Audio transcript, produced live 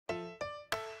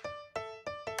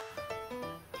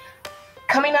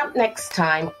Coming up next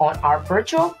time on our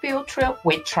virtual field trip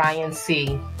with Try and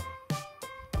See.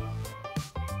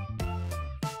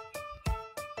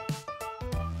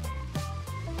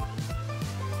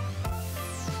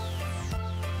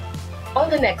 On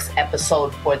the next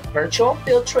episode for the virtual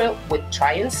field trip with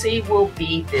Try and See will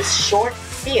be this short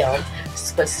film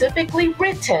specifically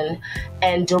written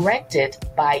and directed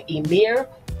by Emir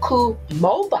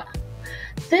Kumova.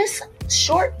 This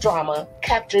short drama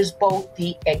captures both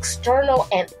the external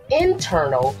and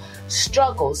internal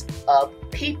struggles of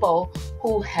people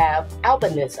who have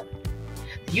albinism.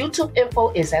 The YouTube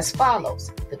info is as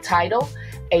follows. The title,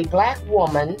 A Black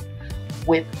Woman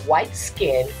with White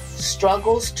Skin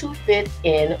Struggles to Fit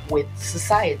In with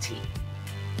Society.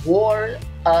 War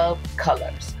of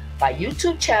Colors by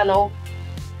YouTube channel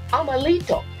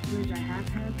Amalito. Which I have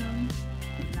had them,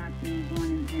 it's not been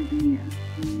born in Tanzania.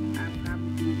 I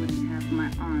probably wouldn't have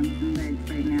my arms and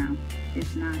legs right now.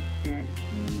 It's not that.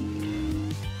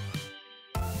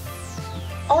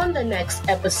 On the next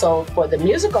episode for the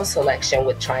musical selection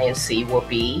with Try and See will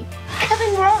be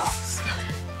Kevin Ross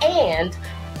and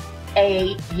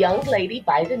a young lady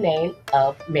by the name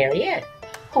of Marianne,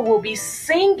 who will be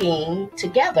singing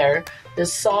together the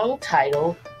song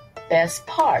titled Best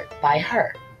Part by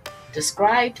her.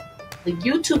 Described, the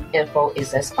YouTube info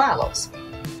is as follows.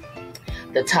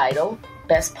 The title,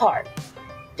 Best Part,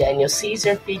 Daniel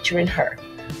Caesar featuring her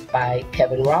by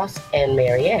Kevin Ross and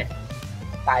Marianne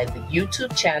by the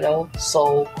YouTube channel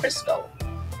Soul Crystal.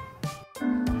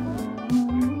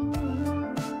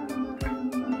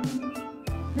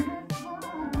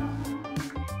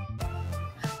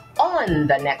 On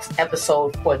the next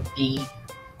episode for the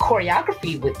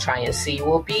choreography with Try and See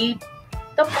will be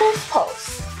the Poos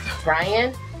Post,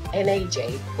 Brian and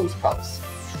AJ Poos Post.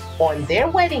 On their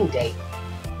wedding date,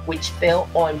 which fell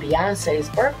on Beyonce's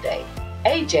birthday,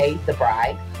 AJ, the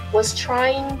bride, was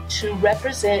trying to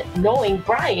represent knowing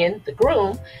Brian, the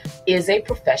groom, is a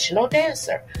professional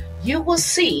dancer. You will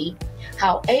see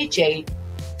how AJ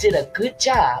did a good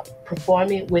job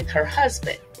performing with her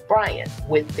husband, Brian,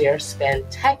 with their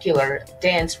spectacular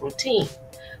dance routine.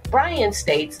 Brian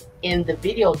states in the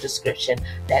video description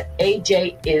that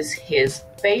AJ is his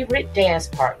favorite dance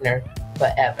partner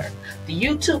forever. The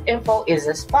YouTube info is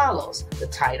as follows. The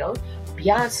title,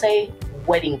 Beyonce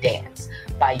Wedding Dance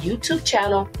by YouTube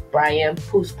channel Brian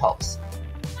Poos Post.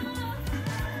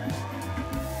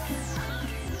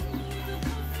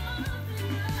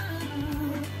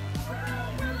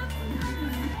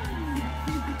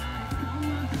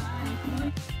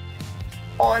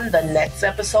 On the next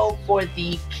episode for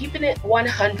the Keeping It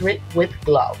 100 with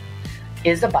Glow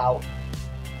is about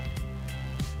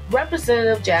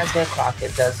Representative Jasmine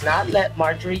Crockett does not let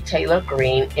Marjorie Taylor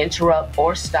Greene interrupt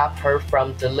or stop her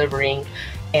from delivering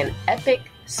an epic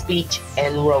speech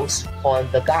and roast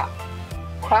on the GOP.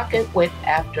 Crockett went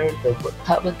after the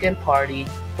Republican Party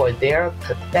for their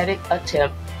pathetic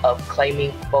attempt of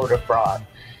claiming voter fraud.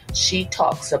 She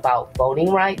talks about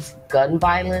voting rights, gun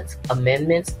violence,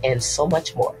 amendments, and so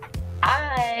much more.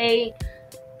 I,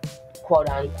 quote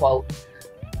unquote,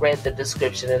 read the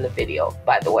description in the video,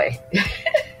 by the way.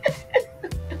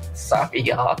 Sorry,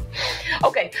 y'all.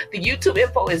 Okay, the YouTube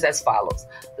info is as follows.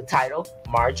 The title,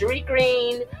 Marjorie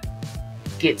Greene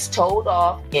Gets Told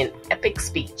Off in Epic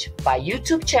Speech by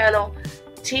YouTube channel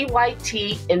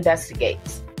TYT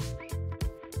Investigates.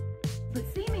 But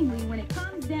seemingly, when it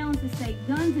comes down to, say,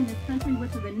 guns in this country,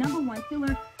 which are the #1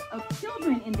 killer of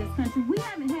children in this country, we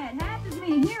haven't had half as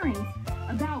many hearings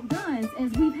about guns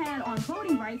as we've had on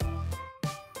voting rights.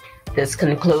 This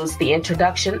concludes the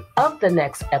introduction of the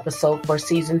next episode for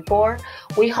Season 4.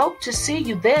 We hope to see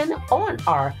you then on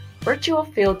our virtual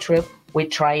field trip with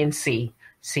Try and See.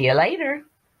 See you later.